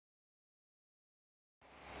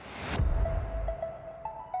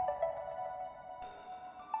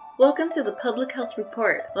Welcome to the Public Health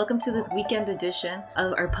Report. Welcome to this weekend edition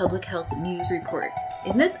of our Public Health News Report.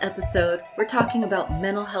 In this episode, we're talking about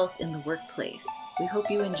mental health in the workplace. We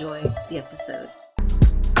hope you enjoy the episode.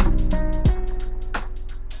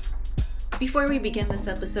 Before we begin this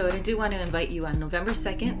episode, I do want to invite you on November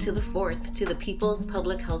 2nd to the 4th to the People's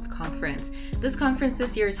Public Health Conference. This conference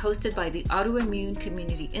this year is hosted by the Autoimmune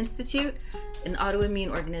Community Institute, an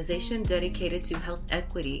autoimmune organization dedicated to health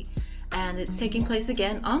equity. And it's taking place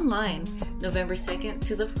again online, November 2nd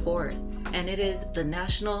to the 4th. And it is the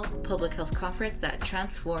National Public Health Conference that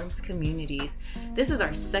transforms communities. This is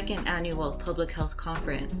our second annual Public Health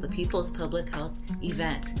Conference, the People's Public Health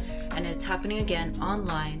event. And it's happening again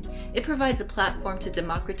online. It provides a platform to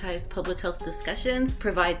democratize public health discussions,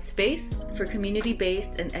 provides space for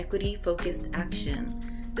community-based and equity-focused action.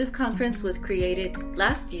 This conference was created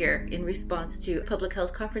last year in response to public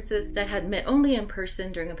health conferences that had met only in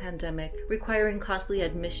person during a pandemic, requiring costly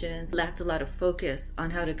admissions, lacked a lot of focus on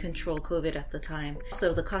how to control COVID at the time.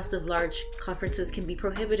 So the cost of large conferences can be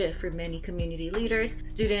prohibitive for many community leaders,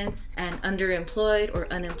 students, and underemployed or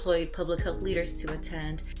unemployed public health leaders to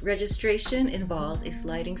attend. Registration involves a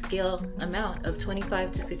sliding scale amount of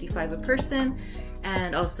 $25 to $55 a person,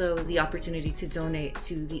 and also the opportunity to donate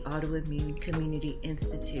to the Autoimmune Community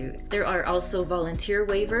Institute. There are also volunteer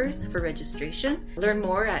waivers for registration. Learn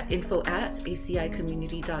more at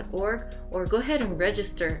info@acicommunity.org or go ahead and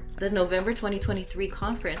register the November 2023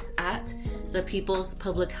 conference at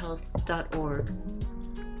thepeoplespublichealth.org.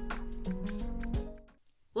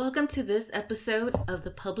 Welcome to this episode of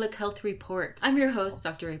the Public Health Report. I'm your host,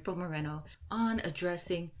 Dr. April Moreno, on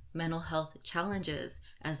addressing mental health challenges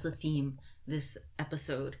as the theme this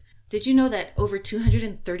episode. Did you know that over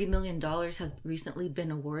 $230 million has recently been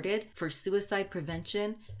awarded for suicide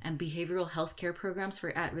prevention and behavioral health care programs for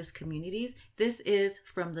at-risk communities? This is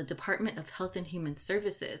from the Department of Health and Human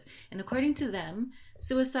Services. And according to them,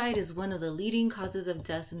 suicide is one of the leading causes of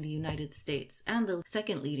death in the United States and the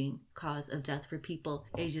second leading cause of death for people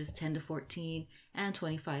ages 10 to 14 and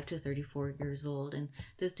 25 to 34 years old. And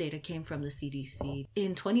this data came from the CDC.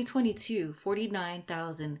 In 2022, 449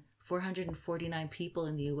 people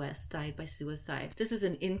in the U.S. died by suicide. This is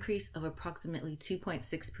an increase of approximately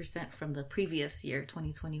 2.6% from the previous year,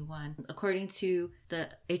 2021. According to the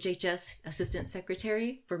HHS Assistant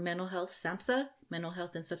Secretary for Mental Health, SAMHSA, Mental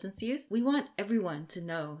Health and Substance Use, we want everyone to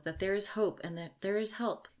know that there is hope and that there is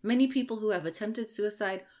help. Many people who have attempted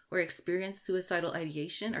suicide or experienced suicidal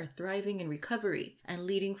ideation are thriving in recovery and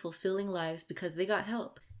leading fulfilling lives because they got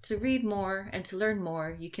help. To read more and to learn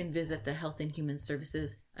more, you can visit the Health and Human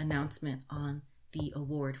Services announcement on the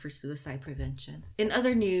award for suicide prevention. In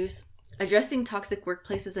other news, addressing toxic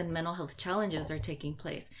workplaces and mental health challenges are taking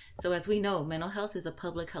place. So as we know, mental health is a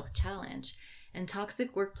public health challenge, and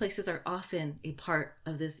toxic workplaces are often a part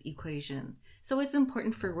of this equation. So it's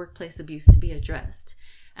important for workplace abuse to be addressed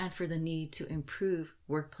and for the need to improve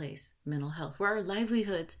workplace mental health, where our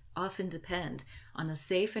livelihoods often depend on a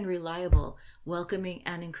safe and reliable, welcoming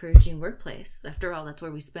and encouraging workplace. After all, that's where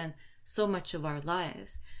we spend so much of our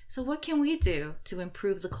lives. So what can we do to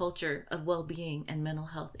improve the culture of well-being and mental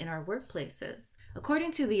health in our workplaces?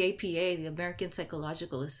 According to the APA, the American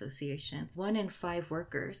Psychological Association, 1 in 5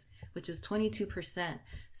 workers, which is 22%,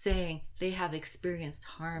 saying they have experienced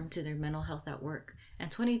harm to their mental health at work, and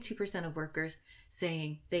 22% of workers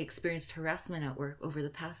saying they experienced harassment at work over the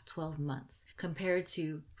past 12 months, compared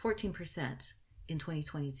to 14% in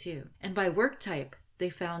 2022. And by work type, they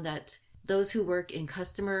found that those who work in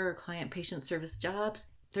customer or client-patient service jobs,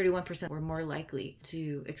 31% were more likely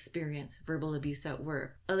to experience verbal abuse at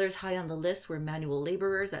work. Others high on the list were manual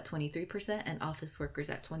laborers at 23% and office workers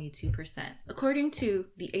at 22%. According to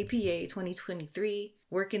the APA 2023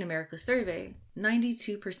 Work in America survey,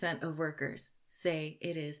 92% of workers say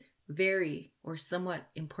it is very or somewhat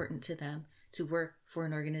important to them to work for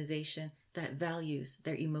an organization that values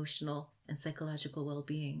their emotional and psychological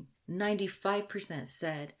well-being. 95%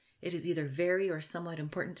 said it is either very or somewhat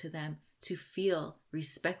important to them to feel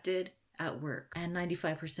respected at work. And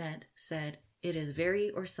 95% said it is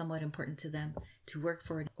very or somewhat important to them to work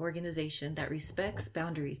for an organization that respects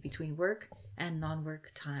boundaries between work and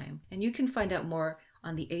non-work time. And you can find out more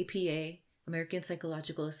on the APA, American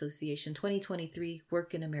Psychological Association 2023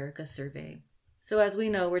 Work in America survey. So as we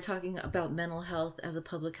know, we're talking about mental health as a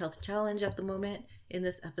public health challenge at the moment in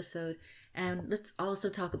this episode. And let's also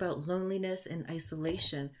talk about loneliness and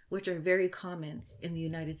isolation, which are very common in the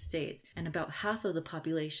United States. And about half of the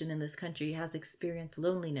population in this country has experienced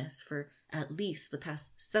loneliness for at least the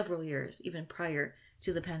past several years, even prior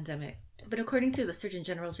to the pandemic. But according to the Surgeon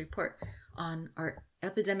General's report on our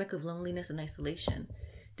epidemic of loneliness and isolation,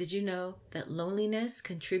 Did you know that loneliness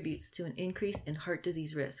contributes to an increase in heart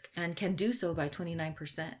disease risk and can do so by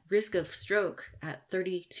 29%? Risk of stroke at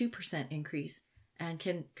 32% increase and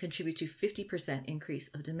can contribute to 50% increase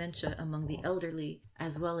of dementia among the elderly,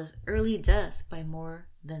 as well as early death by more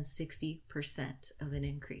than 60% of an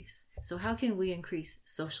increase. So how can we increase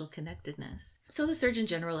social connectedness? So the Surgeon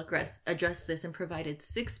General addressed this and provided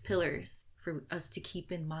 6 pillars for us to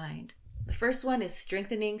keep in mind. The first one is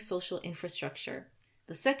strengthening social infrastructure.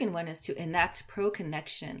 The second one is to enact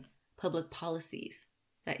pro-connection public policies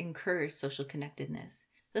that encourage social connectedness.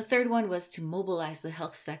 The third one was to mobilize the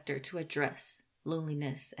health sector to address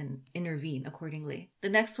loneliness and intervene accordingly. The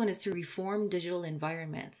next one is to reform digital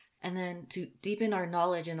environments and then to deepen our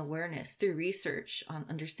knowledge and awareness through research on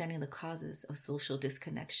understanding the causes of social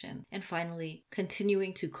disconnection. And finally,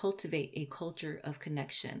 continuing to cultivate a culture of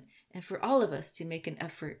connection and for all of us to make an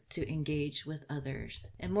effort to engage with others.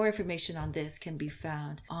 And more information on this can be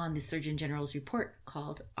found on the Surgeon General's report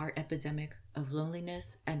called Our Epidemic of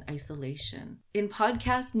Loneliness and Isolation. In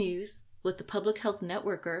podcast news, with the Public Health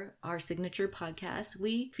Networker, our signature podcast,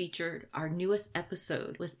 we featured our newest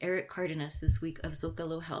episode with Eric Cardenas this week of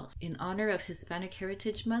Zocalo Health. In honor of Hispanic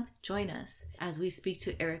Heritage Month, join us as we speak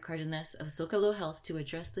to Eric Cardenas of Zocalo Health to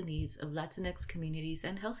address the needs of Latinx communities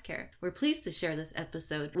and healthcare. We're pleased to share this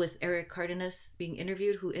episode with Eric Cardenas being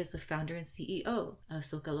interviewed, who is the founder and CEO of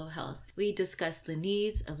Zocalo Health. We discuss the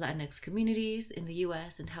needs of Latinx communities in the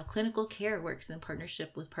U.S. and how clinical care works in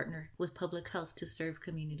partnership with public health to serve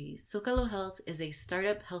communities. Zocalo Health is a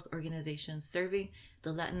startup health organization serving the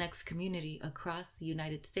Latinx community across the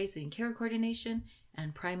United States in care coordination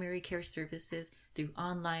and primary care services through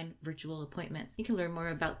online virtual appointments. You can learn more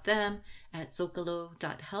about them at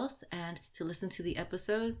zocalo.health, and to listen to the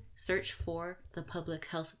episode, search for the Public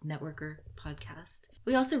Health Networker podcast.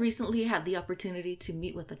 We also recently had the opportunity to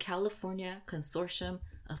meet with the California Consortium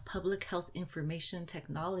of Public Health Information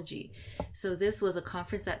Technology. So this was a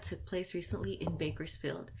conference that took place recently in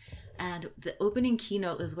Bakersfield. And the opening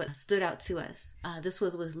keynote is what stood out to us. This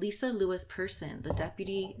was with Lisa Lewis-Person, the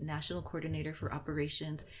Deputy National Coordinator for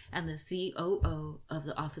Operations and the COO of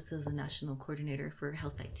the Office of the National Coordinator for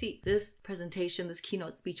Health IT. This presentation, this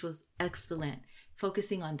keynote speech was excellent,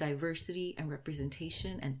 focusing on diversity and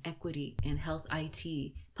representation and equity in health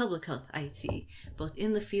IT, public health IT, both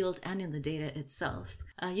in the field and in the data itself.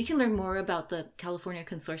 You can learn more about the California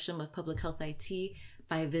Consortium of Public Health IT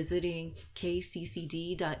by visiting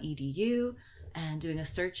kccd.edu and doing a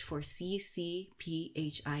search for CCPHIT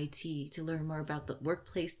to learn more about the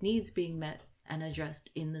workplace needs being met and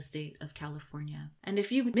addressed in the state of California. And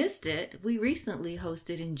if you missed it, we recently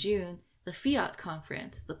hosted in June the FIAT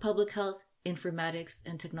conference, the Public Health Informatics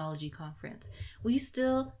and Technology Conference. We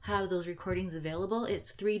still have those recordings available.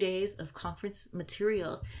 It's 3 days of conference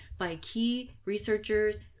materials by key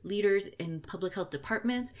researchers, leaders in public health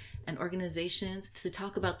departments and organizations to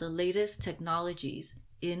talk about the latest technologies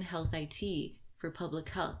in health IT for public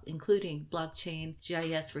health, including blockchain,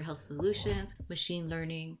 GIS for health solutions, machine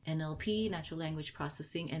learning, NLP, natural language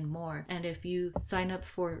processing, and more. And if you sign up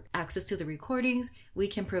for access to the recordings, we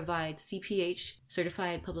can provide CPH,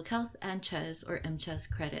 Certified Public Health, and CHES or MCHES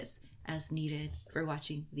credits as needed for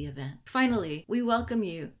watching the event. Finally, we welcome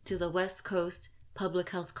you to the West Coast Public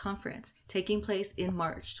Health Conference taking place in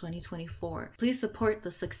March 2024. Please support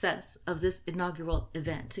the success of this inaugural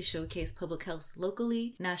event to showcase public health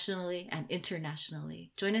locally, nationally, and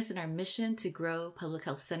internationally. Join us in our mission to grow public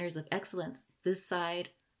health centers of excellence this side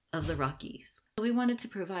of the Rockies. We wanted to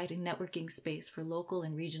provide a networking space for local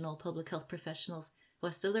and regional public health professionals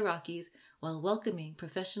west of the Rockies, while welcoming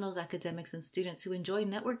professionals, academics, and students who enjoy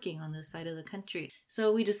networking on this side of the country.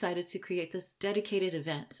 So we decided to create this dedicated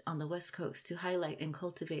event on the West Coast to highlight and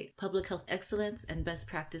cultivate public health excellence and best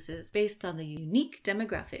practices based on the unique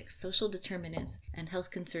demographics, social determinants, and health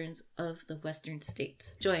concerns of the Western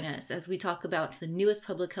states. Join us as we talk about the newest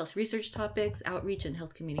public health research topics, outreach, and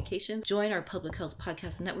health communications. Join our public health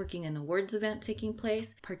podcast networking and awards event taking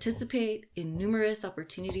place. Participate in numerous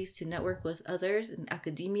opportunities to network with others in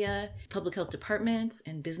academia, public health departments,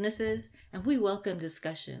 and businesses, and we welcome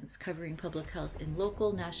discussions covering public health in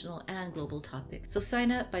local, national, and global topics. So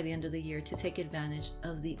sign up by the end of the year to take advantage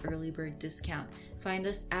of the early bird discount. Find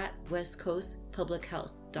us at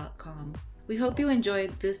westcoastpublichealth.com. We hope you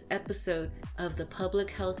enjoyed this episode of the Public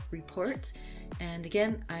Health Report. And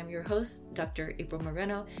again, I'm your host, Dr. April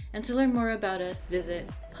Moreno. And to learn more about us, visit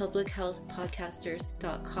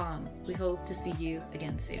publichealthpodcasters.com. We hope to see you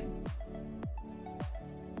again soon.